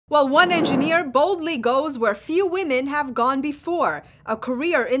While one engineer boldly goes where few women have gone before, a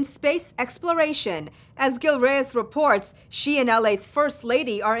career in space exploration. As Gil Reyes reports, she and LA's First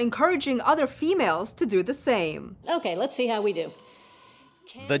Lady are encouraging other females to do the same. Okay, let's see how we do.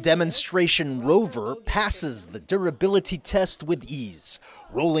 The demonstration rover passes the durability test with ease,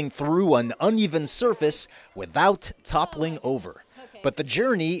 rolling through an uneven surface without toppling over. But the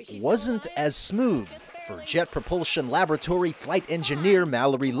journey wasn't as smooth for Jet Propulsion Laboratory flight engineer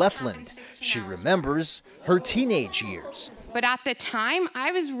Mallory Lefland. She remembers her teenage years. But at the time,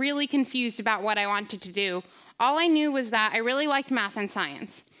 I was really confused about what I wanted to do. All I knew was that I really liked math and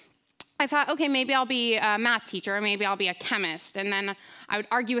science. I thought, okay, maybe I'll be a math teacher, or maybe I'll be a chemist. And then I would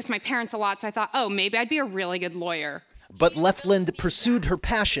argue with my parents a lot, so I thought, oh, maybe I'd be a really good lawyer. But Lefland pursued her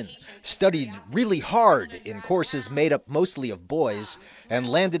passion, studied really hard in courses made up mostly of boys, and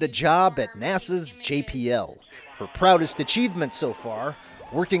landed a job at NASA's JPL. Her proudest achievement so far,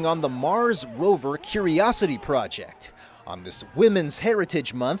 working on the Mars Rover Curiosity Project. On this Women's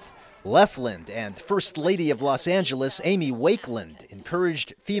Heritage Month, Lefland and First Lady of Los Angeles, Amy Wakeland,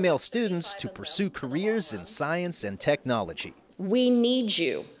 encouraged female students to pursue careers in science and technology. We need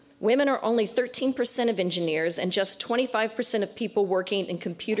you. Women are only 13% of engineers and just 25% of people working in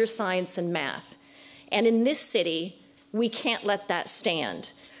computer science and math. And in this city, we can't let that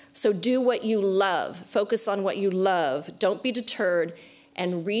stand. So do what you love, focus on what you love, don't be deterred,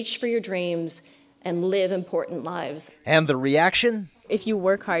 and reach for your dreams and live important lives. And the reaction? If you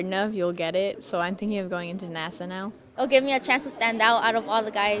work hard enough, you'll get it. So I'm thinking of going into NASA now. It'll give me a chance to stand out of all the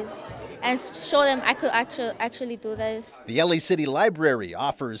guys and show them I could actually do this. The LA City Library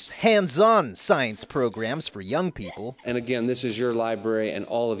offers hands-on science programs for young people. And again, this is your library, and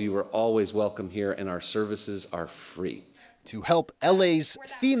all of you are always welcome here, and our services are free. To help LA's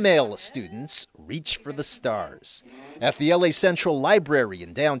female students reach for the stars. At the LA Central Library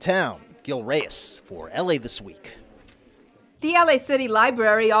in downtown, Gil Reyes for LA This Week. The LA City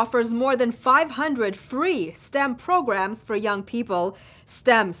Library offers more than 500 free STEM programs for young people.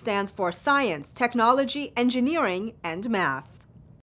 STEM stands for science, technology, engineering, and math.